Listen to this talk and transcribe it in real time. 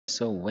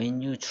So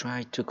when you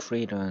try to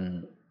create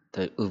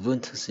the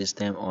Ubuntu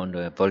system on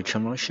the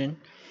virtual machine,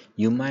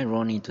 you might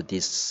run into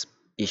this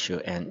issue,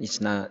 and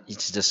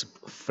it's just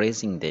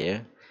phrasing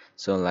there.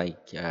 So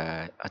like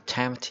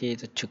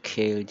attempted to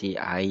kill the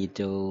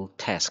idle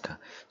task.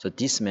 So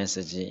this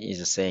message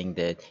is saying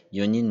that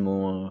you need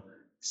more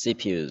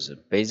CPUs.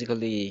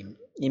 Basically,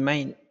 it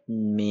might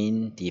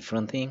mean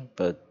different thing,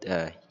 but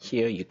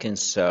here you can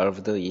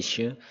solve the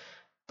issue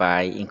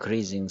by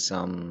increasing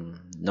some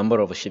number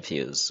of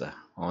CPUs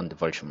on the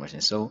virtual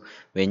machine. So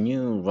when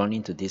you run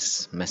into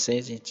this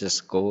message,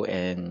 just go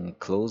and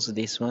close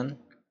this one,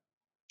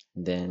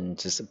 then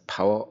just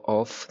power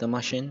off the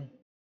machine,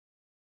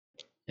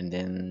 and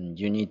then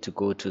you need to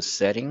go to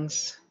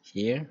settings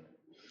here,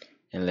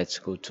 and let's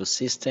go to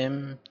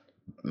system,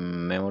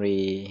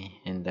 memory,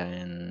 and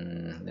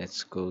then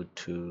let's go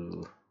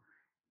to,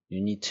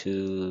 you need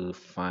to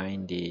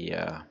find the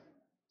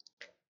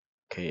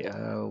okay,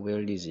 where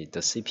is it?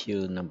 The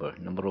CPU number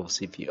of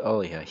CPU.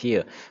 Oh, yeah,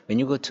 here. When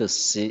you go to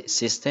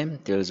system,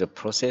 there is a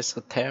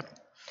processor tab,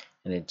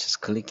 and then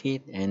just click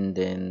it, and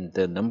then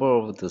the number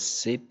of the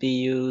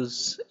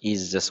CPUs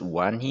is just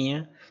one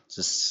here.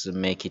 Just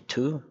make it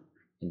 2,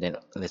 and then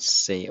let's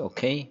say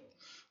OK.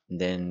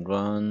 Then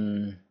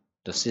run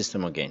the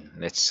system again.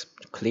 Let's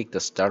click the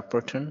start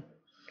button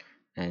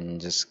and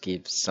just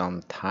give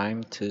some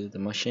time to the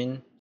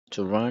machine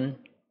to run.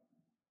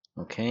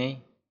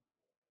 Okay.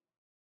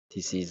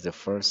 This is the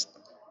first,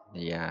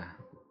 yeah.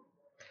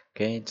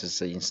 Okay,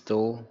 just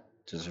install,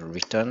 just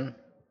return,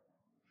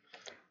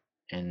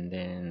 and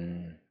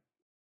then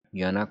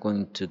you're not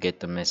going to get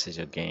the message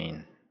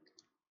again.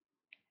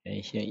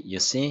 Okay, here you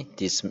see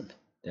this,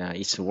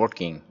 it's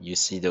working. You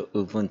see the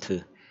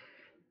Ubuntu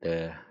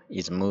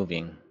is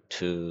moving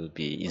to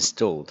be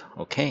installed.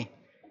 Okay,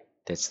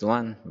 that's the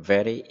one,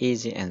 very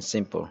easy and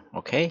simple.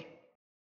 Okay.